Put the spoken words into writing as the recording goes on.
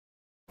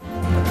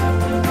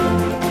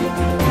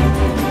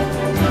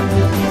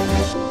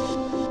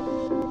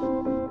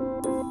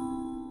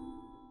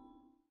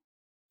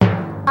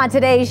On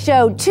today's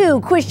show,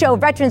 2 quiz show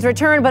veterans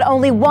return, but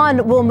only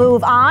one will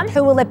move on.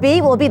 Who will it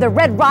be? Will it be the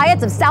Red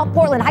Riots of South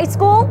Portland High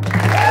School?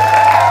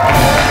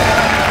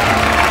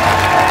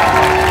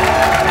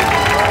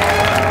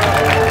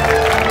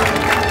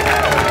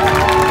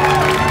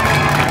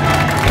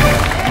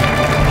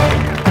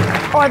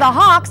 Or the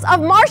Hawks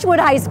of Marshwood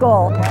High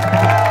School?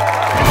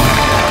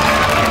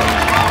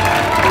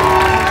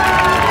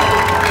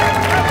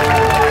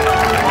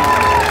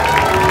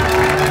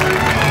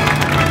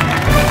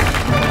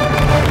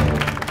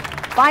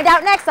 Find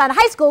out next on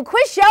High School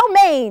Quiz Show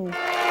Maine.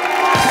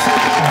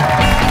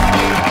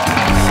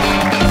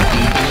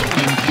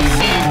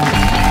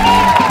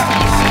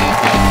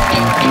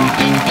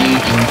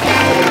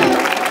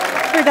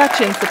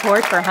 Production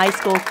support for High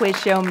School Quiz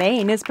Show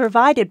Maine is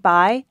provided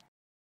by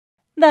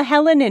the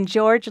Helen and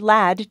George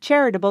Ladd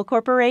Charitable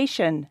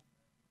Corporation,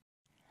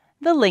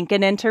 the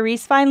Lincoln and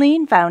Therese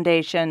Filene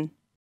Foundation,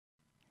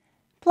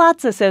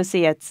 Platts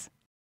Associates,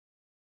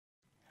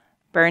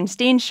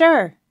 Bernstein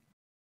Schur,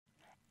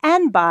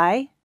 and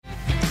by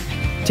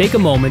Take a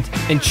moment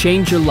and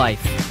change your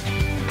life.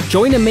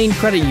 Join a Maine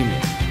credit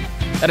union.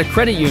 At a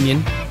credit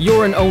union,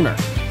 you're an owner,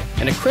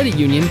 and a credit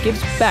union gives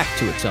back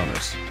to its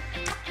owners.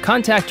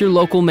 Contact your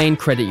local Maine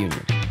credit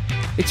union.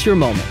 It's your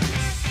moment.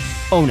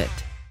 Own it.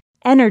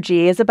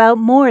 Energy is about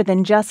more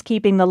than just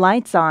keeping the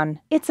lights on.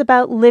 It's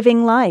about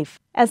living life.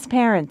 As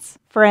parents,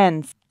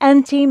 friends,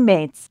 and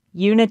teammates,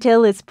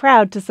 Unitil is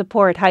proud to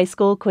support High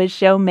School Quiz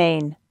Show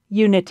Maine.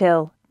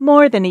 Unitil,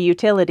 more than a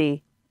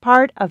utility,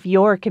 part of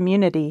your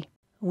community.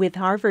 With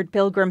Harvard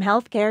Pilgrim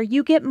Healthcare,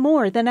 you get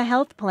more than a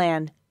health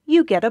plan.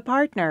 You get a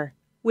partner.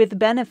 With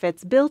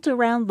benefits built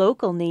around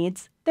local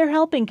needs, they're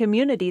helping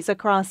communities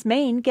across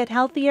Maine get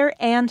healthier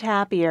and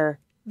happier.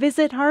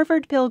 Visit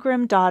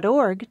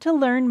harvardpilgrim.org to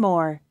learn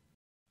more.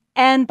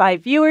 And by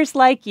viewers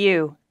like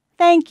you.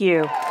 Thank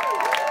you.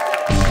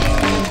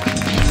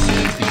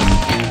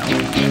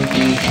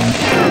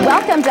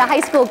 Welcome to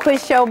High School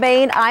Quiz Show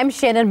Maine. I'm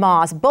Shannon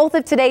Moss. Both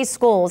of today's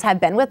schools have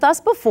been with us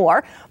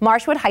before.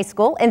 Marshwood High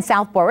School in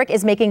South Berwick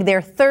is making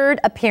their 3rd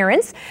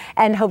appearance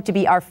and hope to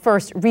be our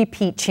first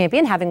repeat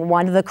champion, having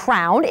won the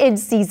crown in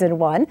Season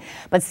 1.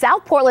 But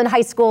South Portland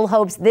High School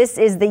hopes this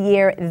is the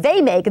year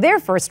they make their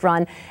first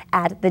run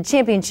at the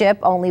championship.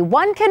 Only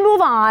one can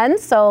move on,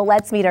 so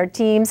let's meet our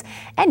teams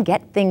and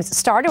get things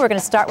started. We're going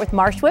to start with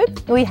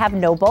Marshwood. We have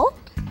Noble,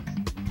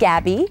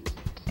 Gabby,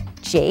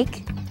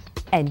 Jake,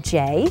 and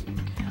Jay.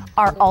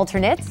 Our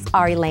alternates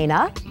are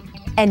Elena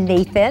and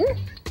Nathan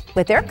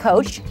with their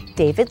coach,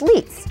 David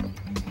Leitz.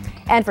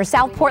 And for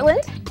South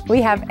Portland,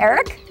 we have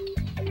Eric,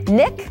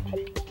 Nick,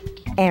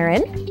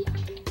 Aaron,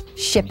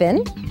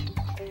 Shippen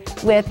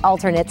with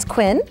alternates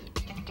Quinn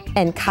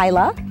and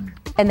Kyla,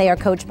 and they are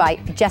coached by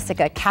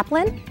Jessica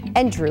Kaplan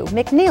and Drew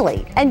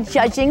McNeely. And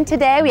judging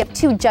today, we have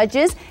 2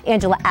 judges,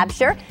 Angela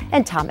Absher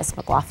and Thomas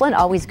McLaughlin.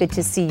 Always good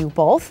to see you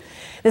both.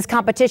 This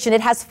competition,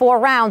 it has 4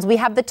 rounds. We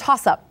have the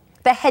toss-up,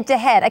 the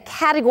head-to-head, a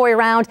category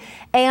round,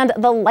 and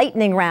the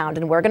lightning round.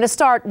 And we're going to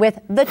start with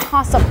the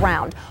toss-up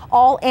round.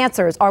 All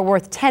answers are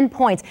worth 10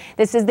 points.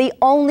 This is the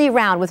only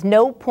round with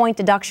no point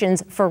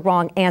deductions for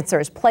wrong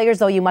answers. Players,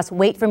 though, you must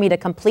wait for me to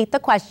complete the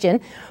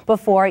question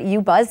before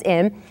you buzz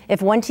in.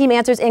 If one team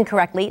answers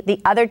incorrectly,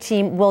 the other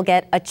team will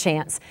get a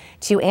chance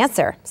to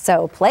answer.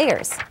 So,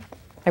 players,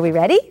 are we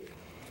ready?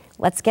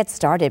 Let's get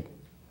started.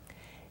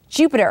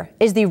 Jupiter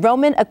is the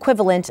Roman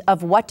equivalent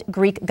of what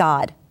Greek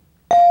god?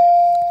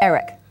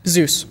 Eric.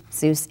 Zeus.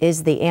 Zeus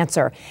is the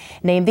answer.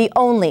 Name the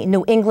only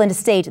New England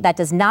state that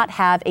does not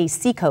have a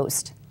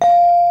seacoast.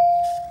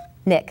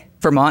 Nick.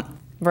 Vermont.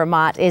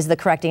 Vermont is the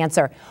correct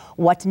answer.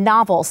 What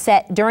novel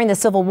set during the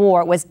Civil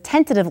War was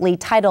tentatively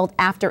titled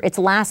after its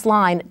last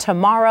line,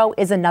 "Tomorrow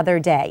is another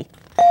day"?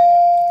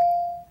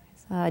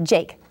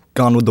 Jake.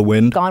 Gone with the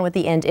Wind. Gone with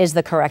the Wind is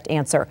the correct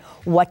answer.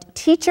 What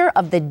teacher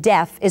of the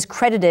deaf is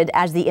credited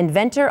as the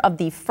inventor of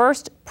the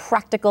first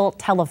practical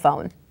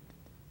telephone?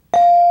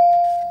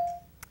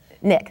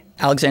 Nick.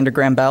 Alexander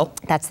Graham Bell.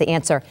 That's the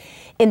answer.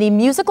 In the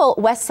musical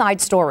West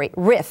Side Story,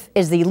 Riff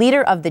is the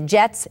leader of the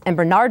Jets and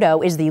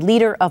Bernardo is the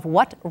leader of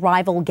what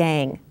rival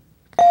gang?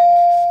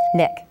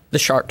 Nick. The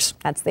Sharks.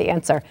 That's the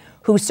answer.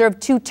 Who served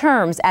 2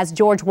 terms as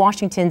George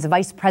Washington's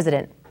vice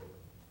president?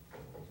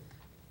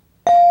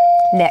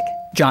 Nick.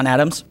 John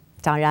Adams.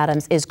 John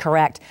Adams is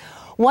correct.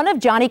 One of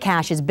Johnny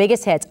Cash's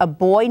biggest hits, A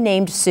Boy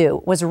Named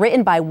Sue, was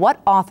written by what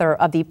author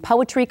of the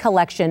poetry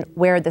collection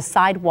Where the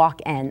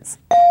Sidewalk Ends?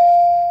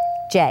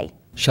 Jay.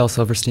 Shel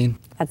Silverstein.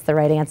 That's the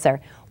right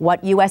answer.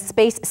 What U.S.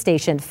 space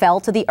station fell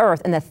to the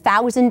Earth in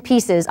 1,000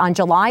 pieces on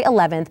July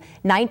 11th,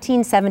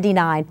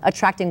 1979,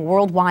 attracting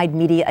worldwide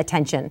media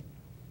attention?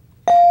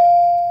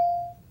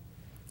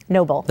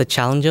 Noble. The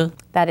Challenger.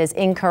 That is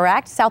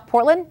incorrect. South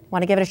Portland,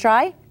 want to give it a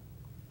try?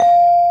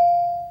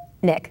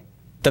 Nick.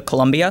 The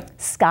Columbia.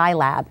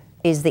 Skylab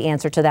is the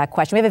answer to that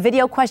question. We have a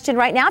video question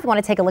right now if you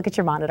want to take a look at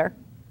your monitor.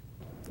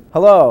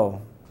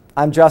 Hello.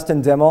 I'm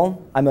Justin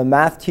Dimmel. I'm a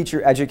math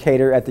teacher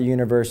educator at the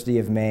University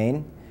of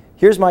Maine.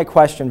 Here's my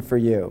question for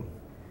you.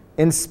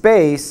 In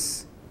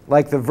space,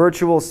 like the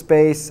virtual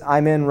space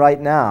I'm in right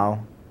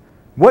now,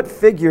 What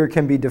figure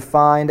can be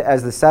defined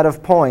as the set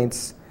of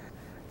points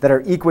that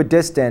are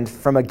equidistant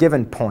from a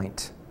given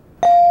point?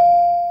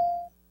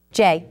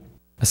 Jay.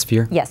 A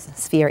sphere? Yes,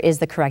 sphere is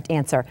the correct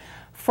answer.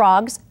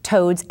 Frogs,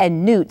 toads,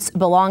 and newts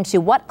belong to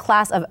what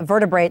class of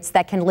vertebrates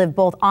that can live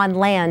both on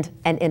land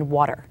and in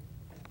water?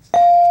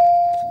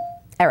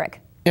 Eric.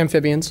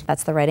 Amphibians?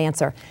 That's the right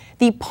answer.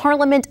 The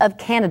Parliament of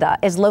Canada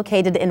is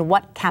located in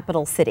what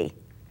capital city?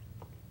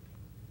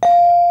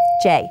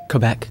 Jay.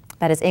 Quebec?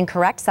 That is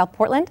incorrect. South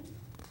Portland?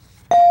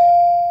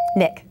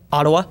 Nick.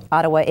 Ottawa.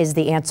 Ottawa is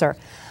the answer.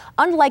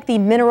 Unlike the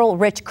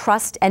mineral-rich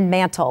crust and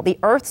mantle, the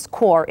Earth's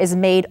core is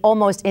made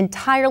almost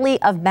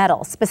entirely of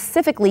metal.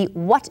 Specifically,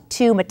 what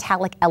two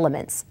metallic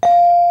elements?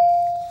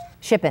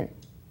 Shippen.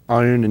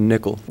 Iron and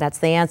nickel. That's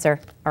the answer,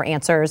 or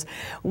answers.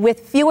 With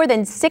fewer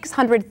than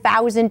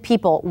 600,000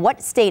 people,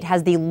 what state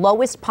has the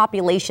lowest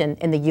population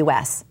in the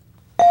U.S.?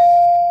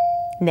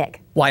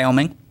 Nick.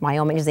 Wyoming.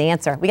 Wyoming is the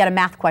answer. We got a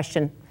math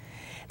question.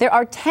 There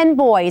are 10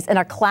 boys in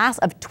a class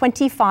of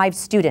 25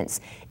 students.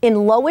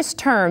 In lowest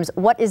terms,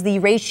 what is the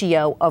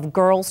ratio of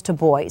girls to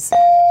boys?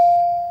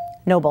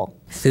 Noble.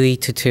 3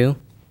 to 2.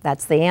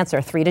 That's the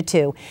answer, 3 to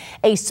 2.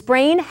 A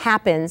sprain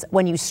happens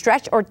when you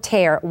stretch or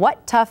tear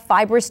what tough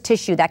fibrous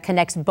tissue that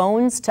connects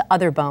bones to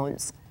other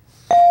bones?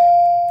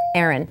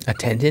 Aaron. A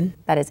tendon?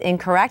 That is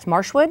incorrect.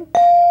 Marshwood?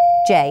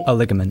 Jay. A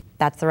ligament.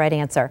 That's the right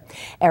answer.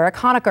 Erich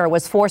Honecker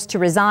was forced to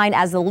resign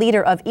as the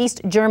leader of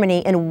East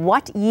Germany in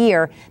what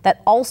year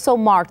that also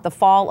marked the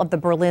fall of the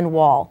Berlin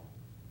Wall?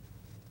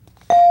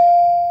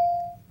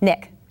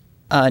 Nick.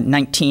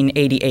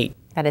 1988.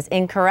 That is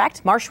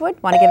incorrect.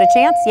 Marshwood, want to give it a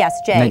chance? Yes,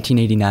 Jay.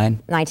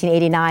 1989.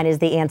 1989 is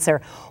the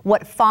answer.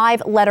 What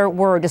five-letter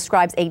word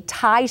describes a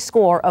tie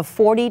score of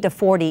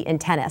 40-40 in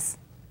tennis?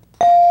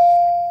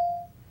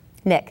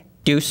 Nick.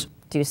 Deuce.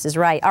 Deuce is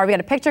right. All right, we got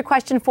a picture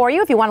question for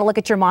you if you want to look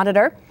at your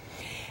monitor.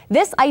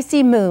 This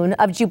icy moon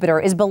of Jupiter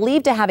is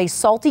believed to have a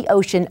salty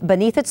ocean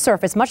beneath its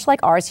surface, much like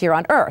ours here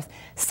on Earth.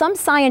 Some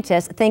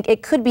scientists think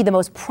it could be the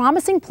most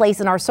promising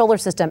place in our solar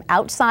system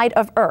outside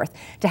of Earth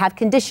to have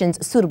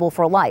conditions suitable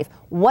for life.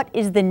 What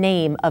is the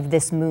name of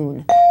this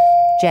moon?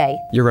 Jay.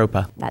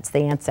 Europa. That's the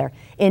answer.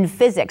 In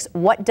physics,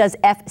 what does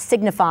F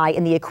signify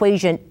in the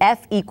equation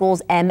F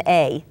equals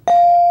ma?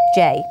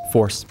 Jay.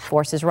 Force.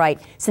 Force is right.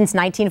 Since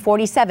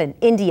 1947,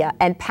 India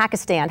and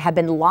Pakistan have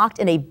been locked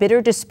in a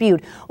bitter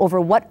dispute over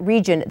what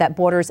region that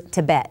borders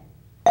Tibet.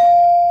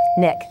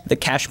 Nick. The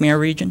Kashmir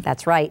region.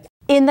 That's right.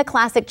 In the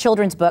classic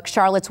children's book,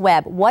 Charlotte's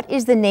Web, what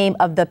is the name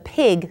of the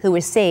pig who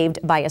is saved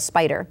by a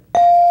spider?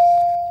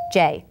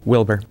 Jay.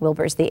 Wilbur.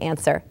 Wilbur's the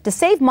answer. To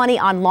save money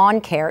on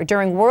lawn care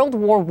during World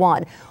War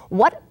I,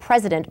 what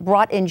president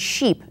brought in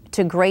sheep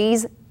to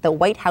graze the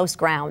White House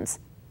grounds?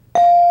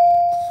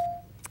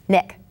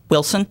 Nick.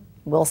 Wilson.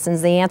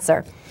 Wilson's the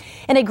answer.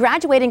 In a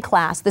graduating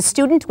class, the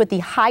student with the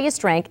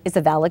highest rank is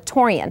a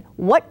valedictorian.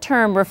 What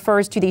term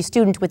refers to the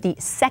student with the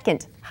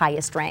second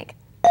highest rank?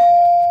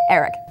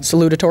 Eric.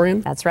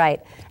 Salutatorian. That's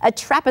right. A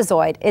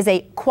trapezoid is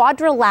a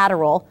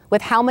quadrilateral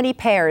with how many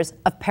pairs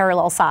of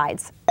parallel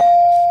sides?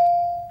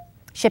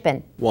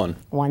 Shippen. 1.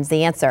 One's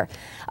the answer.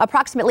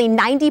 Approximately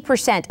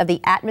 90% of the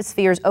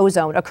atmosphere's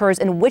ozone occurs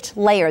in which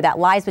layer that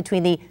lies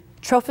between the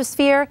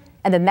troposphere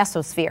and the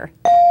mesosphere?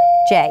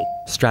 Jay.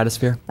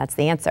 Stratosphere. That's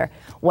the answer.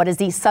 What is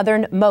the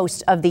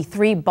southernmost of the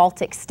 3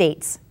 Baltic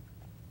states?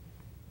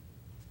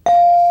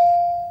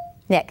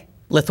 Nick.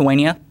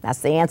 Lithuania. That's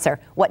the answer.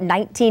 What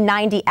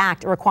 1990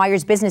 act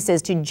requires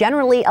businesses to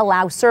generally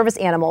allow service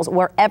animals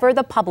wherever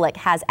the public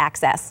has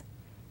access?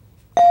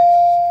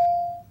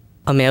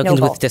 Americans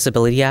Noble. with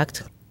Disability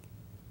Act.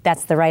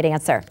 That's the right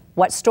answer.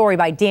 What story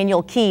by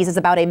Daniel Keyes is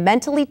about a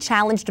mentally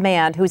challenged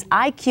man whose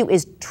IQ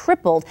is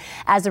tripled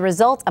as a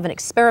result of an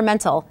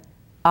experimental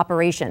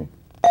operation?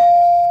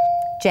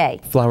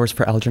 Jay. Flowers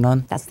for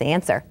Algernon. That's the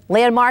answer.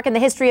 Landmark in the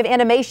history of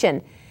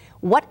animation.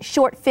 What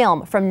short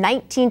film from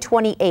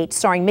 1928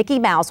 starring Mickey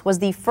Mouse was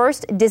the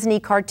first Disney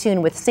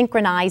cartoon with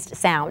synchronized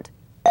sound?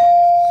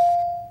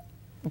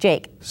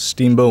 Jake.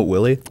 Steamboat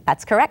Willie.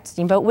 That's correct,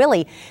 Steamboat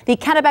Willie. The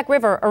Kennebec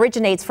River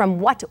originates from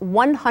what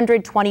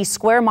 120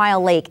 square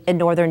mile lake in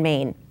northern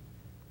Maine?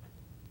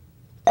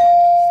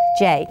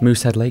 Jay.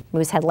 Moosehead Lake.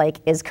 Moosehead Lake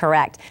is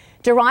correct.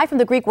 Derived from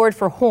the Greek word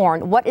for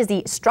horn, what is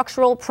the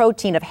structural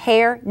protein of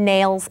hair,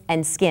 nails,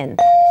 and skin?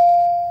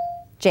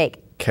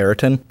 Jake.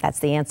 Keratin. That's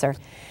the answer.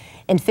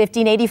 In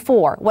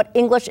 1584, what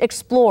English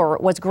explorer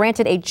was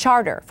granted a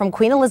charter from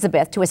Queen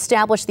Elizabeth to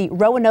establish the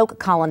Roanoke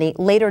colony,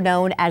 later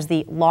known as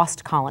the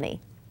Lost Colony?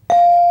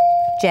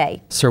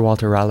 Jay. Sir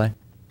Walter Raleigh.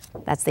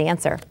 That's the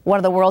answer. One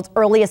of the world's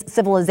earliest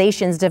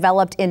civilizations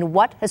developed in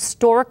what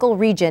historical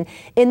region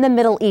in the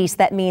Middle East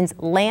that means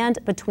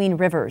land between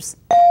rivers?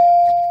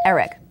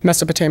 Eric.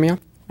 Mesopotamia.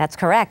 That's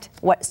correct.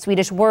 What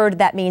Swedish word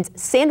that means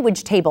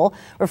sandwich table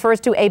refers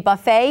to a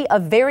buffet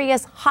of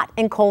various hot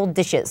and cold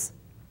dishes?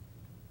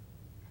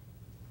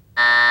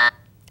 A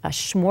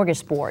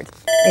smorgasbord.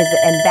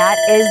 And that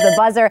is the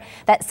buzzer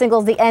that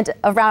signals the end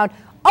of round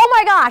Oh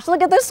my gosh,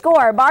 look at the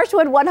score.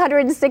 Marshwood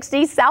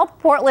 160, South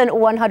Portland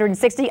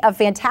 160. A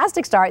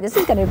fantastic start. This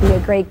is going to be a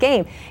great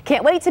game.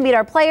 Can't wait to meet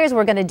our players.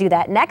 We're going to do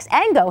that next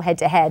and go head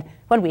to head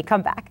when we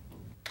come back.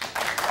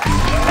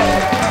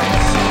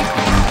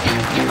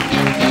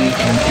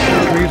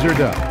 Trees are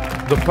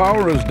down, the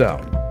power is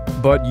down,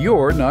 but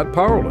you're not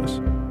powerless.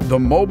 The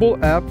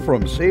mobile app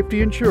from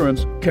Safety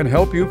Insurance can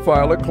help you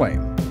file a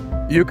claim.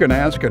 You can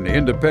ask an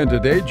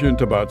independent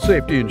agent about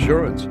safety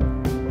insurance.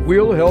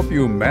 We'll help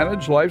you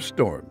manage life's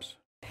storms.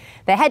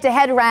 The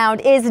head-to-head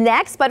round is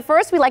next, but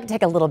first we like to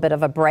take a little bit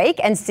of a break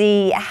and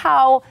see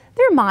how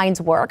their minds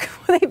work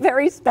with a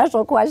very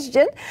special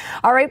question.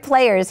 All right,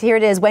 players, here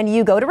it is. When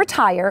you go to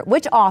retire,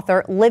 which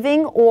author,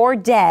 living or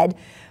dead,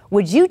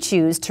 would you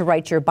choose to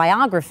write your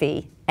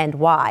biography and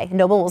why?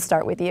 Noble, we'll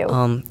start with you.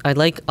 I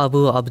like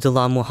Abu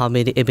Abdullah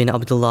Muhammad ibn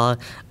Abdullah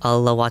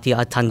al-Lawati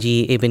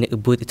al-Tanji ibn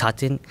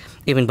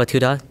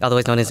Battuta,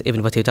 otherwise known as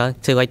Ibn Battuta,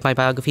 to write my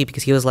biography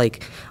because he was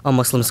like a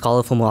Muslim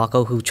scholar from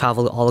Morocco who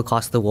traveled all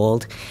across the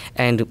world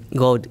and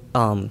wrote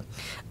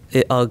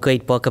a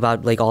great book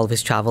about like all of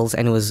his travels,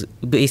 and it was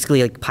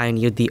basically like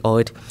pioneered the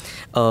art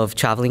of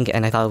traveling,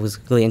 and I thought it was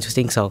really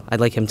interesting, so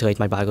I'd like him to write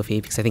my biography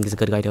because I think he's a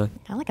good writer.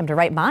 I'd like him to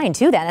write mine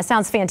too then. That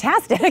sounds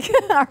fantastic.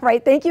 All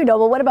right, thank you,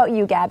 Noble. What about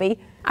you, Gabby?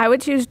 I would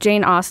choose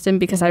Jane Austen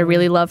because I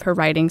really love her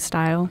writing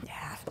style.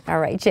 Yeah. All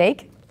right,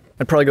 Jake?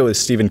 I'd probably go with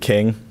Stephen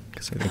King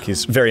because I think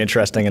he's very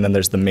interesting, and then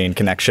there's the Maine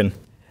connection.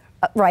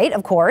 Right,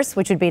 of course,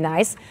 which would be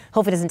nice.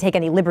 Hope it doesn't take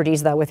any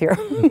liberties, though, with your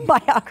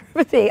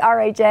biography. All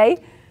right, Jay?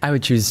 I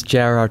would choose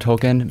J.R.R.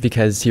 Tolkien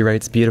because he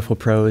writes beautiful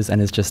prose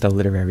and is just a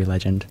literary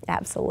legend.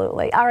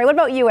 Absolutely. All right, what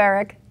about you,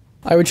 Eric?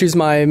 I would choose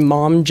my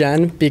mom,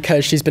 Jen,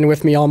 because she's been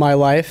with me all my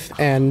life,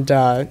 and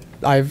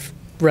I've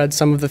read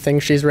some of the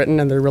things she's written,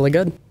 and they're really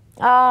good.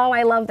 Oh,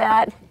 I love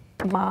that.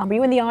 Mom, are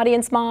you in the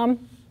audience, Mom?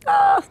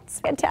 Oh, it's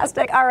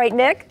fantastic. All right,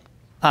 Nick?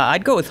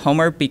 I'd go with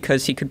Homer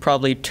because he could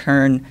probably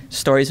turn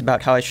stories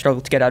about how I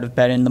struggled to get out of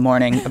bed in the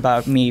morning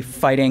about me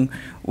fighting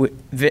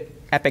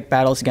epic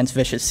battles against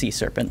vicious sea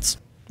serpents.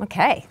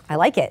 Okay, I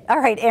like it. All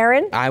right,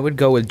 Aaron? I would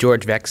go with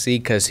George Vexey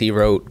because he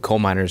wrote Coal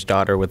Miner's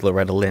Daughter with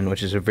Loretta Lynn,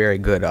 which is a very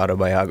good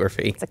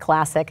autobiography. It's a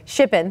classic.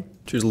 Shippen?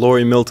 Choose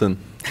Laurie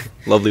Milton.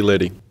 Lovely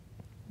lady.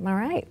 All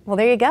right, well,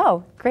 there you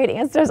go. Great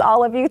answers,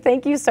 all of you.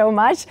 Thank you so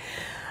much.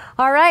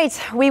 All right,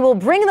 we will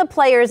bring the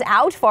players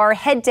out for our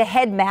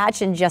head-to-head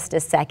match in just a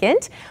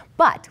second,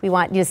 but we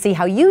want you to see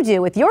how you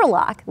do with your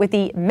luck with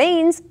the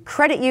Maine's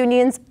Credit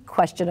Union's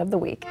Question of the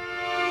Week.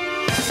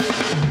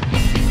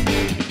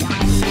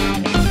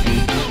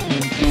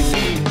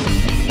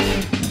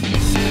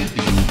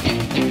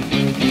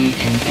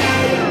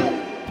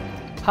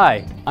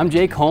 Hi, I'm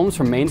Jake Holmes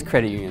from Maine's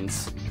Credit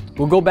Unions.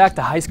 We'll go back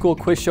to High School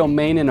Quiz Show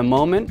Maine in a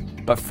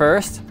moment, but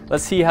first,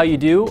 let's see how you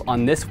do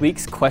on this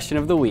week's Question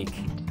of the Week.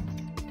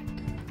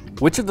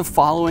 Which of the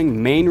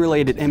following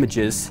Maine-related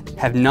images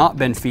have not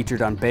been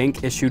featured on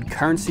bank-issued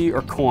currency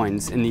or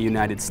coins in the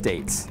United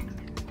States?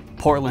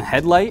 Portland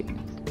headlight,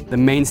 the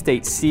Maine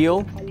State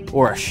seal,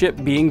 or a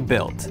ship being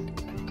built?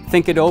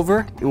 Think it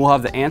over, and we'll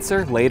have the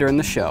answer later in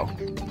the show.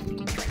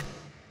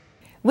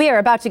 We are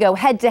about to go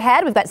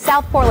head-to-head. We've got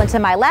South Portland to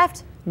my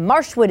left,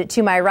 Marshwood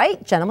to my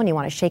right. Gentlemen, you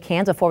want to shake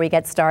hands before we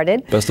get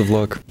started? Best of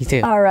luck. You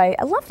too. All right,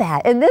 I love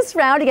that. In this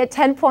round, you get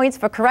 10 points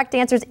for correct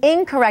answers.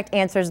 Incorrect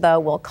answers, though,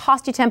 will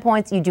cost you 10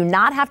 points. You do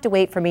not have to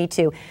wait for me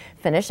to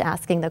finish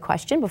asking the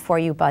question before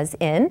you buzz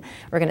in.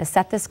 We're going to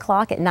set this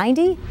clock at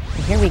 90,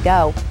 and here we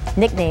go.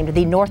 Nicknamed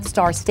the North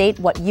Star State,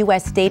 what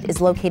U.S. state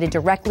is located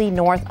directly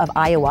north of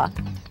Iowa?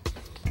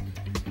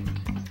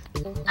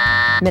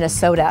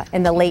 Minnesota.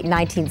 In the late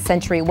 19th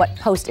century, what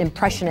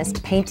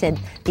post-impressionist painted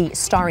the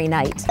Starry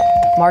Night?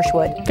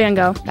 Marshwood. Van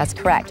Gogh. That's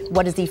correct.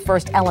 What is the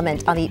first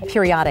element on the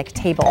periodic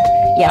table?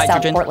 Yes,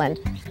 Hydrogen. South Portland.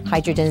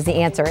 Hydrogen is the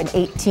answer. In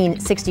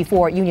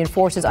 1864, Union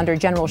forces under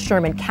General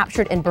Sherman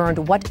captured and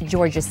burned what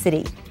Georgia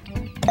city?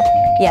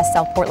 Yes,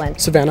 South Portland.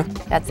 Savannah.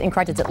 That's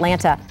incorrect. It's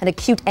Atlanta. An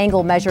acute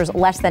angle measures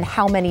less than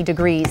how many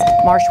degrees?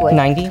 Marshwood.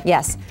 90.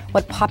 Yes.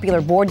 What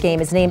popular board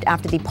game is named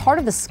after the part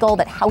of the skull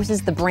that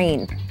houses the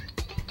brain?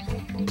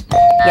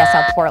 Yes,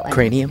 South Portland.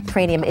 Cranium.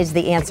 Cranium is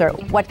the answer.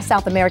 What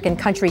South American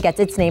country gets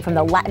its name from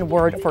the Latin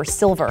word for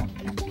silver?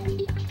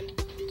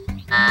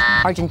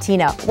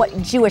 Argentina. What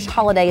Jewish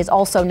holiday is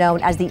also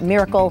known as the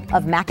Miracle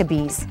of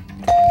Maccabees?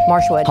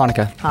 Marshwood.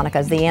 Hanukkah.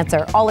 Hanukkah is the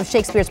answer. All of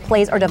Shakespeare's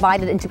plays are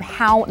divided into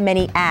how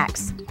many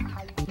acts?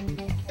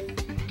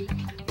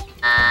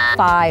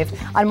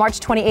 5. On March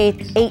 28,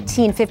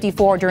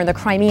 1854, during the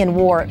Crimean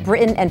War,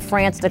 Britain and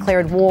France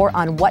declared war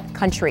on what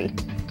country?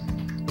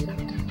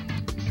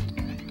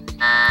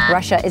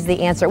 Russia is the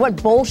answer.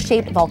 What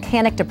bowl-shaped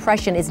volcanic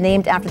depression is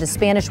named after the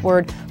Spanish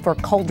word for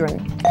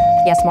cauldron?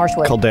 Yes,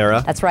 Marshwood.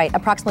 Caldera. That's right.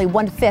 Approximately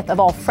 1/5 of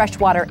all fresh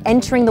water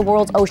entering the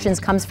world's oceans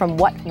comes from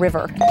what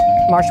river?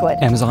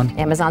 Marshwood. Amazon.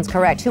 Amazon's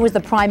correct. Who was the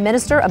Prime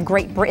Minister of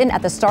Great Britain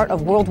at the start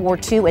of World War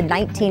II in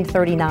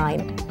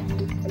 1939?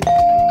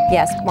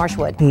 Yes,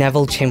 Marshwood.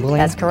 Neville Chamberlain.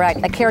 That's correct.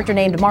 A character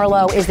named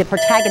Marlowe is the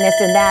protagonist,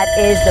 and that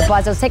is the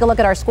buzz. Let's take a look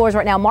at our scores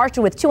right now.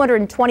 Marshwood with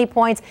 220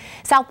 points.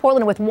 South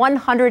Portland with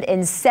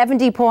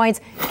 170 points.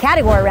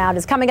 Category round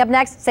is coming up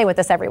next. Stay with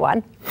us,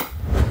 everyone.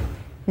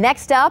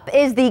 Next up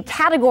is the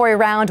category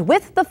round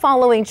with the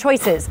following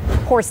choices: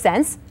 Horse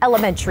Sense,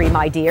 Elementary,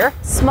 My Dear,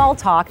 Small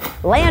Talk,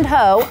 Land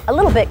Ho, A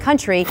Little Bit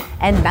Country,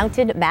 and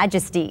Mountain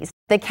Majesties.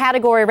 The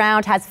category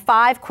round has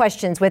 5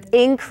 questions with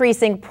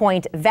increasing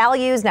point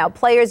values. Now,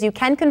 players, you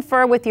can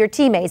confer with your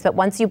teammates, but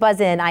once you buzz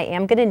in, I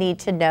am going to need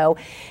to know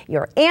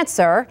your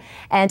answer.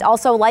 And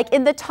also, like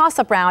in the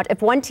toss-up round,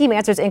 if one team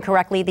answers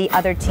incorrectly, the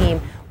other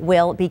team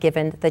will be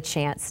given the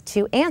chance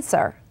to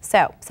answer.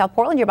 So, South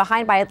Portland, you're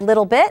behind by a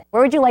little bit.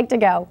 Where would you like to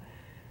go?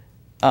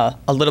 A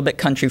Little Bit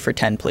Country for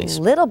 10, please.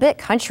 Little Bit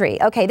Country.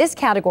 Okay, this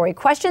category,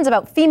 questions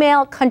about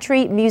female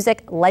country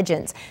music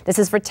legends. This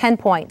is for 10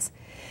 points.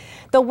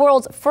 The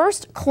world's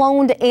first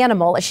cloned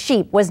animal, a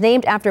sheep, was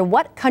named after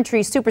what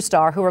country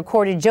superstar who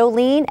recorded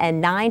Jolene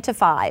and 9 to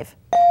 5?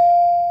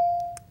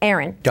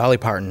 Aaron. Dolly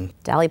Parton.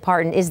 Dolly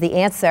Parton is the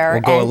answer.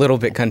 We'll go A Little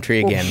Bit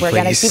Country again, we're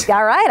please. Gonna keep,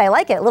 all right, I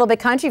like it. A Little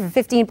Bit Country for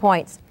 15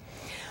 points.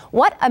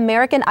 What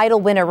American Idol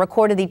winner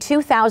recorded the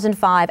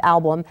 2005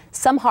 album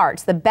Some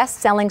Hearts, the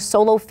best-selling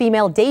solo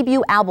female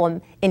debut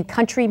album in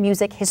country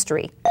music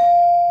history?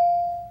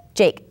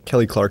 Jake.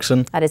 Kelly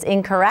Clarkson. That is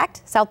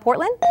incorrect. South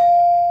Portland?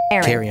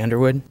 Aaron. Carrie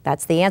Underwood.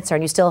 That's the answer,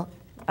 and you still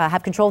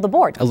have control of the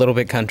board. A Little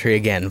Bit Country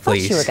again,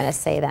 please. I thought you were going to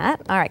say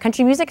that. All right,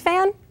 country music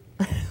fan?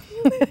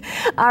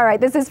 All right,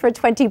 this is for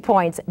 20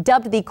 points.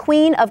 Dubbed the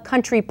Queen of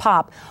Country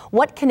Pop,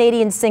 what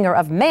Canadian singer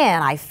of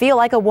Man, I Feel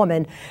Like a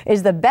Woman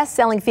is the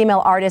best-selling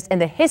female artist in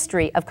the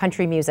history of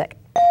country music?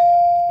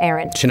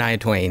 Aaron. Shania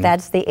Twain.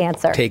 That's the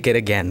answer. Take it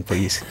again,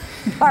 please.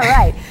 All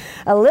right,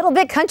 A Little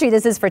Bit Country.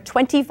 This is for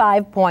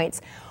 25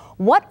 points.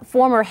 What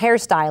former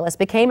hairstylist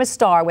became a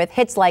star with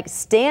hits like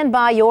Stand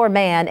By Your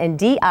Man and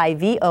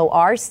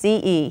Divorce?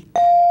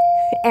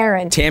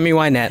 Aaron. Tammy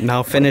Wynette, and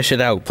I'll finish it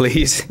out,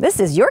 please. This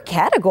is your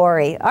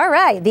category. All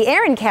right, the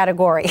Aaron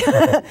category.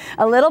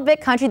 A Little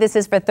Bit Country. This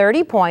is for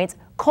 30 points.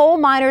 Coal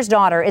Miner's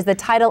Daughter is the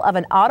title of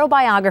an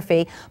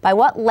autobiography by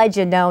what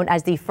legend known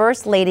as the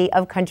First Lady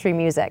of Country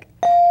Music?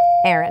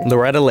 Aaron.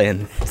 Loretta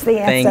Lynn. That's the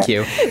answer. Thank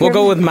you. We'll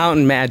go with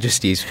Mountain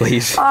Majesties,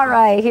 please. All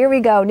right, here we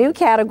go. New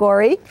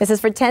category. This is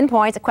for 10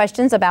 points.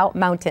 Questions about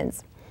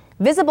mountains.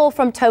 Visible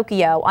from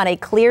Tokyo on a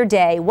clear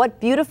day, what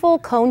beautiful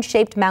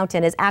cone-shaped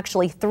mountain is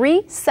actually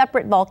 3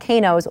 separate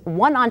volcanoes,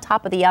 one on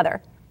top of the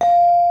other?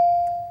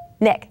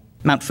 Nick.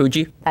 Mount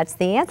Fuji. That's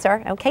the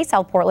answer. Okay,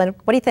 South Portland.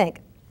 What do you think?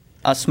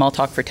 Small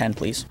Talk for 10,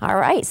 please. All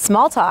right,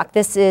 Small Talk.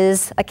 This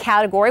is a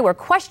category where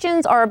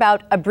questions are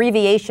about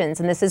abbreviations,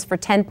 and this is for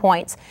 10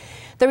 points.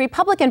 The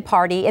Republican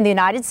Party in the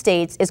United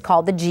States is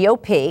called the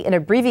GOP, an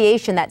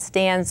abbreviation that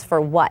stands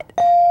for what?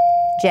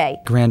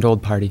 Jay. Grand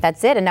Old Party.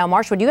 That's it. And now,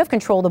 Marshwood, you have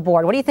control of the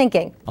board. What are you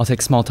thinking? I'll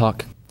take Small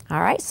Talk.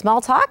 All right, Small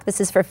Talk. This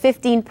is for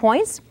 15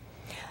 points.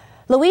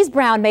 Louise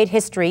Brown made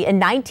history in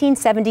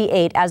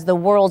 1978 as the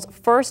world's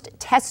first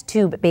test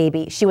tube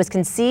baby. She was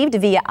conceived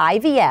via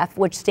IVF,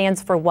 which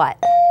stands for what?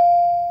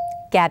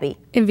 Gabby.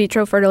 In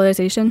vitro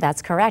fertilization.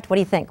 That's correct. What do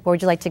you think? Where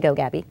would you like to go,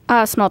 Gabby?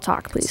 Small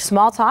Talk, please.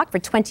 Small Talk for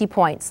 20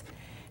 points.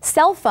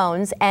 Cell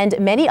phones and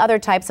many other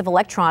types of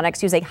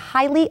electronics use a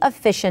highly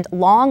efficient,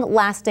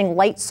 long-lasting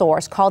light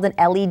source called an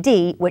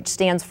LED, which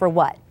stands for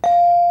what?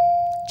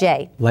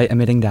 Jay.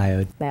 Light-emitting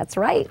diode. That's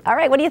right. All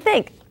right, what do you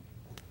think?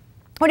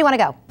 Where do you want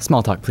to go?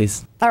 Small Talk,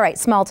 please. All right,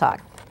 Small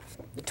Talk.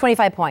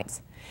 25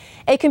 points.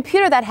 A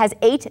computer that has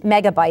 8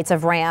 megabytes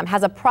of RAM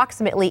has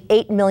approximately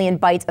 8 million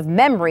bytes of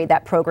memory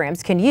that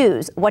programs can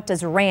use. What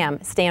does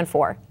RAM stand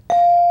for?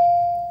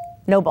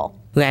 Noble.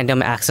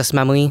 Random access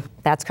memory.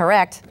 That's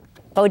correct.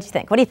 What would you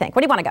think? What do you think? Where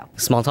do you want to go?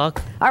 Small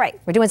Talk. All right,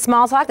 we're doing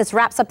Small Talk. This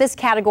wraps up this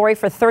category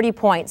for 30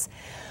 points.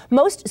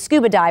 Most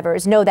scuba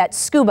divers know that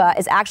SCUBA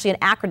is actually an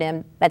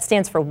acronym that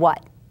stands for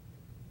what?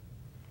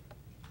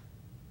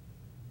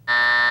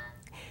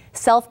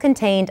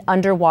 Self-contained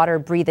underwater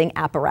breathing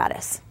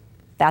apparatus.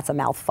 That's a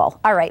mouthful.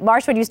 All right,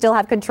 Marshwood, you still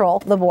have control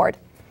of the board.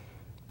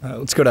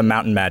 Let's go to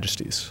Mountain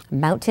Majesties.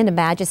 Mountain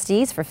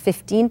Majesties for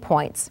 15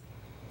 points.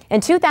 In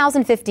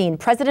 2015,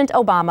 President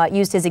Obama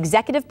used his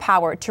executive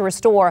power to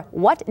restore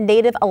what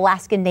native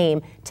Alaskan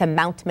name to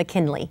Mount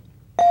McKinley?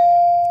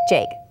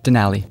 Jake.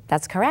 Denali.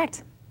 That's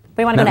correct. Where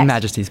do you want to go next? Mountain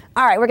Majesties.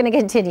 All right, we're going to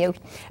continue.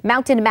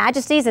 Mountain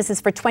Majesties, this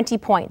is for 20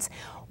 points.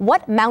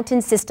 What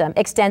mountain system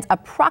extends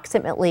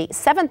approximately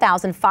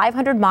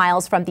 7,500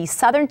 miles from the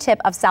southern tip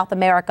of South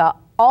America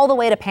all the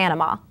way to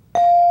Panama?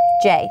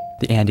 Jay.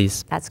 The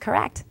Andes. That's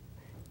correct.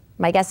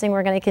 Am I guessing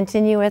we're going to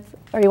continue with,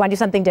 or you want to do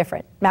something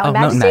different? Mountain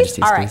Mountain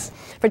Majesties, All right, please.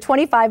 for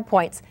 25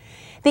 points.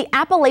 The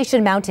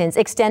Appalachian Mountains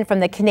extend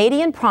from the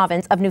Canadian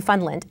province of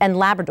Newfoundland and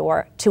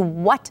Labrador to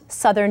what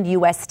southern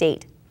U.S.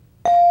 state?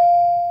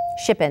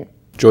 Shippen.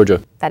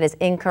 Georgia. That is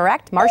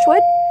incorrect.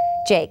 Marshwood?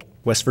 Jake.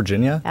 West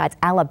Virginia. It's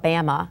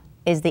Alabama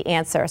is the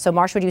answer. So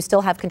Marshwood, you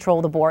still have control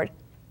of the board.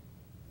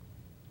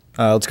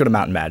 Let's go to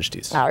Mountain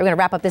Majesties. All right, we're going to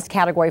wrap up this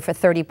category for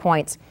 30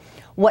 points.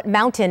 What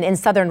mountain in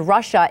southern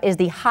Russia is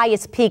the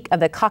highest peak of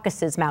the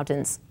Caucasus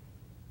Mountains?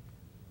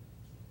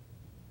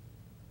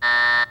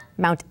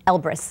 Mount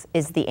Elbrus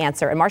is the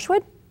answer. And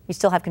Marshwood, you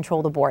still have control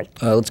of the board.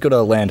 Let's go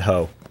to Land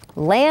Ho.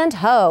 Land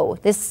Ho.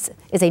 This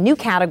is a new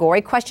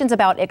category, questions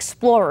about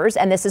explorers,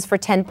 and this is for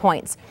 10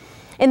 points.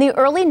 In the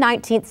early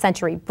 19th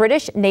century,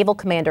 British naval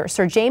commander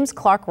Sir James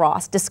Clark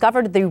Ross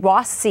discovered the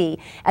Ross Sea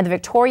and the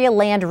Victoria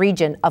Land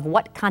region of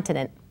what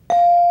continent?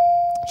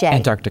 Jay.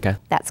 Antarctica.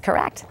 That's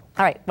correct.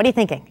 All right, what are you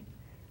thinking?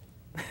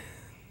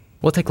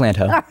 We'll take Land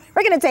Ho. All right,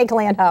 we're going to take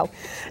Land Ho.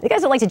 You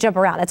guys don't like to jump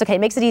around. That's okay.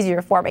 It makes it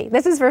easier for me.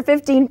 This is for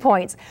 15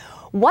 points.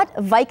 What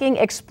Viking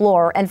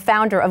explorer and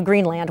founder of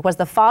Greenland was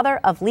the father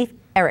of Leif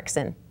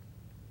Erikson?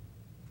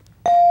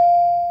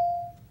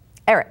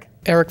 Eric.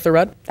 Eric the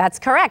Red. That's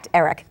correct,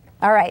 Eric.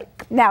 All right.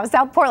 Now,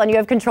 South Portland, you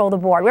have control of the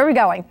board. Where are we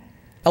going?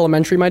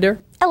 Elementary, my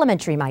dear.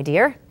 Elementary, my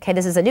dear. Okay,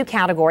 this is a new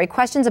category.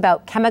 Questions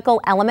about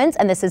chemical elements,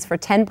 and this is for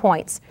 10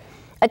 points.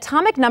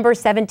 Atomic number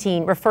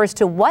 17 refers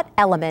to what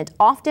element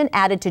often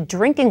added to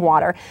drinking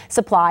water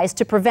supplies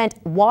to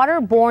prevent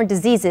waterborne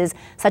diseases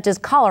such as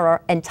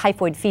cholera and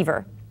typhoid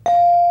fever?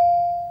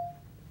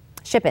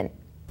 Shippen.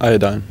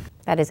 Iodine.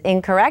 That is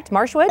incorrect.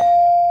 Marshwood?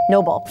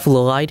 Noble.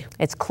 Fluoride.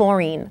 It's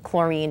chlorine.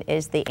 Chlorine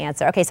is the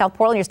answer. Okay, South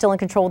Portland, you're still in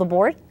control of the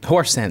board.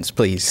 Horse sense,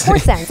 please.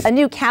 Horse sense, a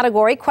new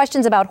category.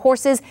 Questions about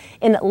horses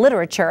in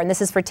literature, and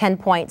this is for 10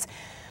 points.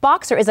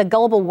 Boxer is a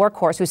gullible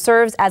workhorse who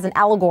serves as an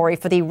allegory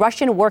for the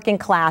Russian working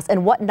class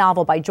in what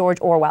novel by George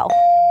Orwell?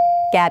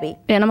 Gabby.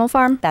 Animal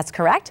Farm. That's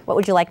correct. What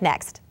would you like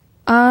next?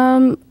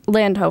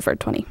 Land Ho for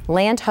 20.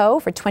 Land Ho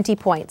for 20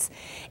 points.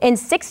 In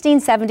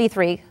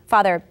 1673,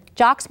 Father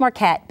Jacques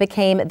Marquette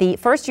became the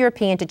first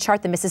European to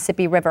chart the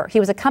Mississippi River.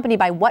 He was accompanied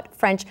by what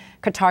French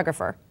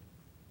cartographer?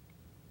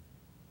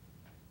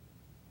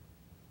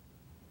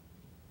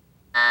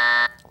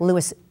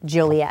 Louis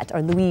Joliet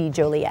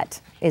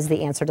is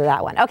the answer to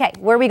that one. Okay,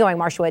 where are we going,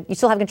 Marshwood? You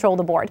still have control of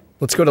the board.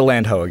 Let's go to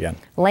Land Ho again.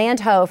 Land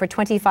Ho for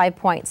 25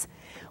 points.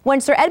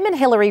 When Sir Edmund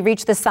Hillary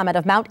reached the summit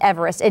of Mount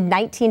Everest in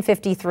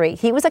 1953,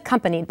 he was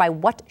accompanied by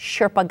what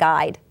Sherpa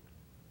guide?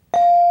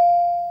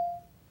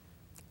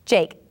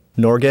 Jake.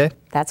 Norgay.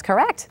 That's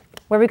correct.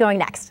 Where are we going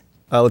next?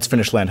 Let's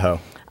finish Land Ho.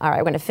 All right,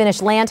 we're going to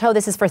finish Land Ho.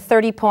 This is for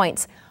 30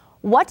 points.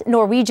 What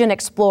Norwegian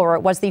explorer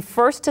was the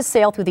first to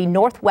sail through the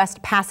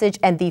Northwest Passage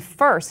and the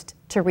first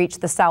to reach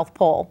the South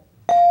Pole?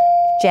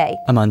 Jay.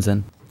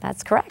 Amundsen.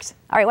 That's correct.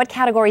 All right, what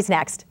category's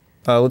next?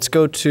 Let's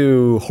go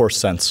to Horse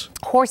Sense.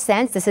 Horse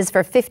Sense. This is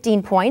for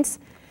 15 points.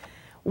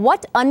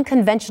 What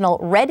unconventional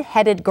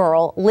red-headed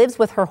girl lives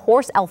with her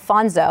horse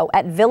Alfonso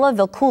at Villa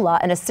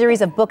Vilcula in a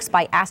series of books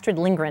by Astrid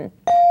Lindgren?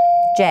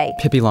 Jay.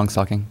 Pippi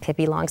Longstocking.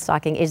 Pippi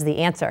Longstocking is the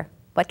answer.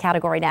 What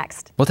category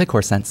next? We'll take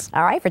Horse Sense.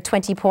 All right, for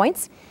 20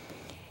 points.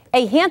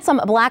 A handsome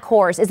black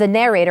horse is the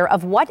narrator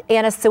of what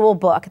Anna Sewell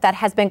book that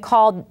has been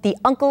called the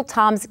Uncle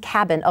Tom's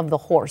Cabin of the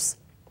Horse?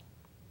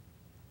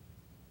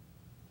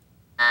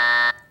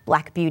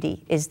 Black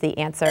Beauty is the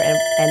answer,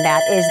 and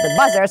that is the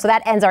buzzer. So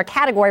that ends our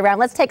category round.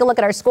 Let's take a look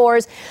at our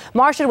scores.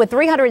 Marshwood with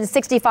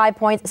 365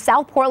 points,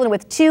 South Portland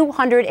with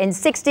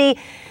 260.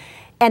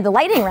 And the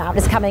lightning round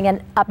is coming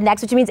in up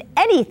next, which means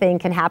anything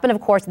can happen.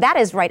 Of course, that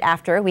is right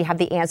after we have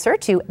the answer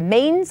to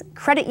Maine's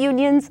Credit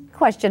Union's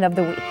question of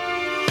the week.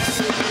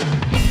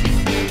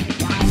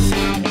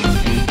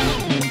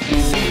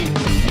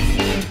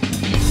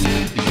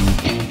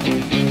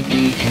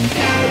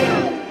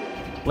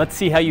 Let's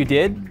see how you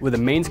did with the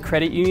Maine's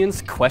Credit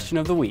Union's question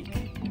of the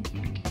week.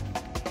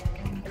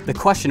 The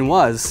question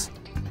was,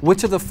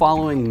 which of the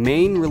following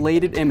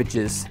Maine-related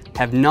images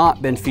have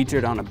not been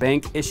featured on a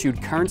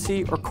bank-issued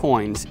currency or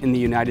coins in the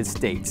United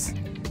States?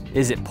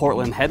 Is it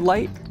Portland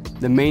Headlight,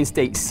 the Maine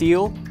State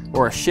Seal,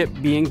 or a ship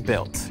being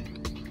built?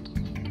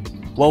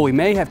 Well, we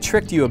may have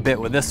tricked you a bit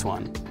with this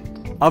one.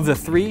 Of the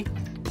three,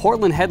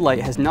 Portland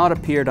Headlight has not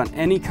appeared on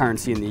any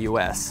currency in the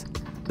US.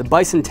 The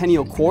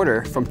Bicentennial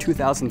Quarter from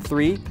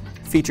 2003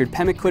 featured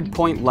Pemaquid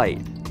Point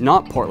Light,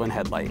 not Portland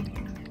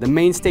Headlight. The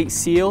Maine State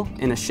Seal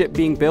and a ship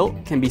being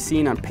built can be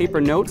seen on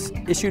paper notes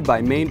issued by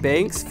Maine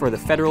banks for the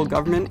federal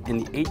government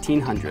in the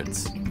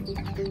 1800s.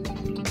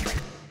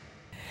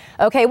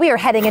 Okay, we are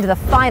heading into the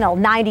final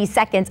 90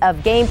 seconds of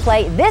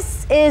gameplay.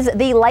 This is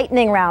the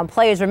lightning round.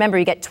 Players, remember,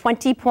 you get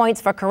 20 points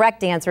for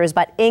correct answers,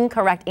 but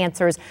incorrect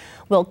answers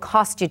will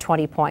cost you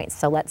 20 points.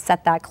 So let's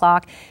set that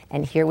clock,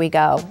 and here we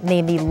go.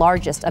 Name the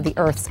largest of the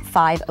Earth's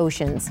 5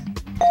 oceans.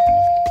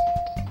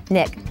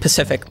 Nick.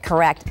 Pacific.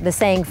 Correct. The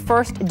saying,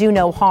 first do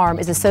no harm,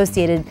 is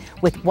associated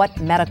with what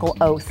medical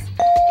oath?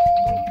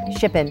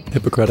 Shippen.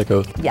 Hippocratic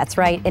Oath. That's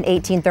right. In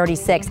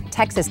 1836,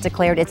 Texas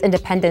declared its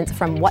independence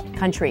from what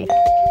country?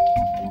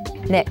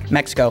 Nick.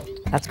 Mexico.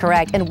 That's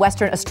correct. In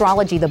Western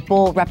astrology, the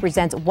bull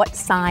represents what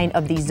sign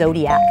of the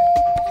zodiac?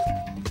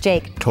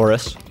 Jake.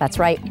 Taurus. That's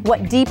right.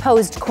 What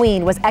deposed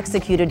queen was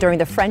executed during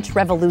the French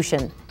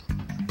Revolution?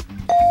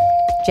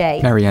 Jay.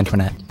 Marie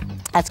Antoinette.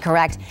 That's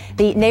correct.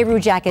 The Nehru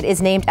jacket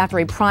is named after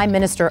a prime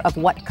minister of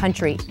what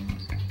country?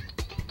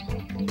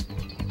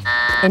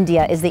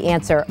 India is the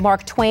answer.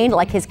 Mark Twain,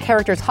 like his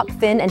characters Huck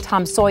Finn and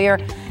Tom Sawyer,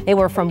 they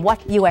were from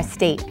what U.S.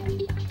 state?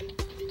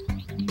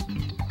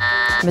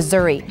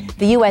 Missouri.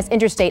 The U.S.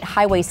 interstate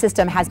highway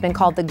system has been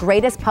called the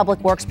greatest public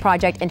works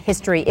project in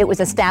history. It was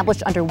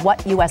established under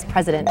what U.S.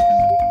 president?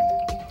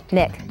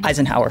 Nick.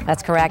 Eisenhower.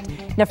 That's correct.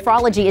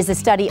 Nephrology is the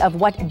study of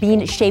what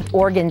bean-shaped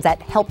organs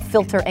that help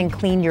filter and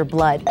clean your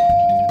blood.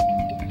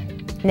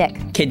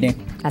 Nick. Kidney.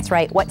 That's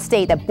right. What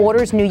state that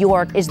borders New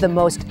York is the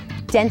most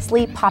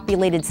densely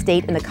populated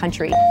state in the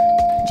country?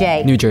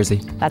 Jay. New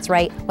Jersey. That's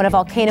right. When a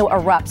volcano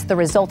erupts, the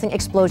resulting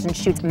explosion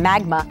shoots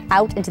magma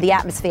out into the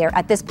atmosphere.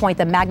 At this point,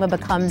 the magma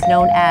becomes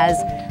known as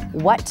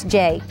what,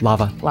 Jay?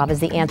 Lava. Lava is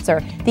the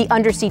answer. The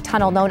undersea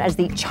tunnel known as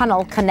the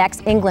Channel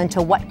connects England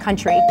to what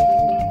country?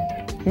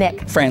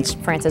 Nick. France.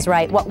 France is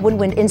right. What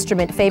woodwind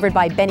instrument favored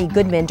by Benny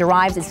Goodman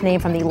derives its name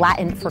from the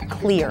Latin for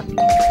clear?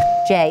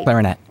 Jay.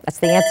 Clarinet. That's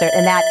the answer,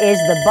 and that is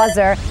the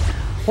buzzer.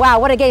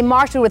 Wow, what a game.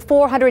 Marshwood with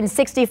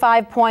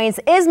 465 points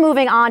is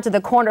moving on to the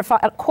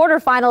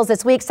quarterfinals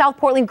this week. South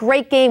Portland,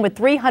 great game with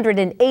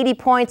 380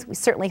 points. We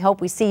certainly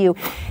hope we see you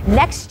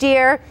next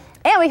year.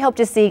 And we hope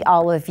to see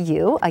all of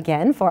you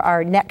again for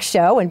our next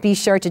show. And be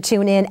sure to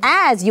tune in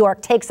as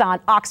York takes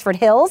on Oxford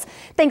Hills.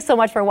 Thanks so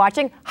much for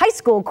watching High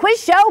School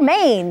Quiz Show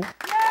Maine.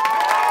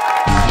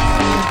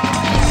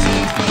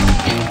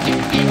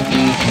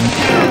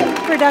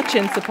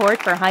 Production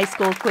support for High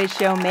School Quiz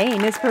Show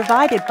Maine is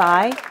provided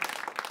by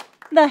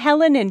the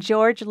Helen and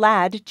George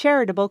Ladd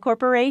Charitable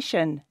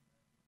Corporation,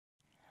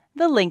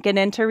 the Lincoln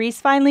and Therese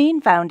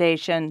Filene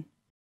Foundation,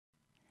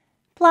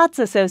 Platts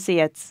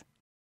Associates,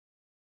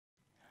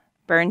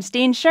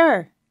 Bernstein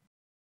Schur,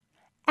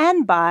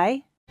 and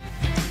by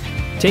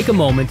Take a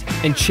moment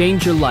and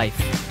change your life.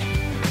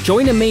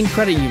 Join a Maine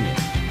credit union.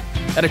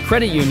 At a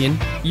credit union,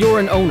 you're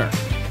an owner,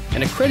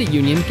 and a credit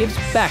union gives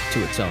back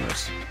to its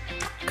owners.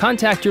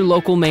 Contact your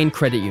local Maine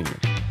credit union.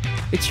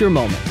 It's your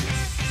moment.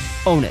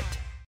 Own it.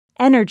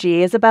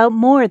 Energy is about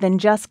more than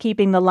just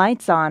keeping the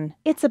lights on.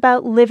 It's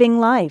about living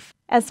life.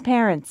 As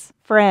parents,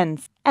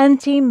 friends, and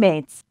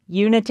teammates,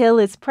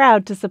 Unitil is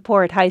proud to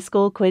support High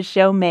School Quiz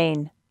Show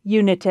Maine.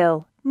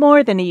 Unitil,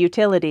 more than a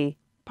utility,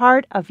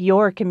 part of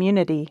your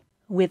community.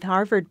 With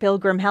Harvard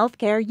Pilgrim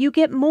Healthcare, you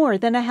get more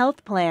than a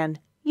health plan.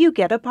 You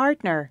get a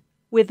partner.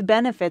 With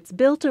benefits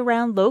built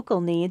around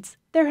local needs,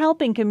 they're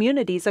helping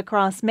communities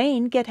across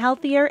Maine get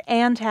healthier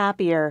and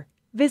happier.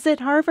 Visit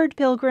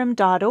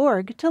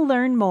harvardpilgrim.org to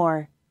learn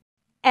more.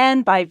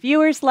 And by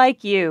viewers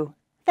like you.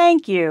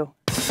 Thank you.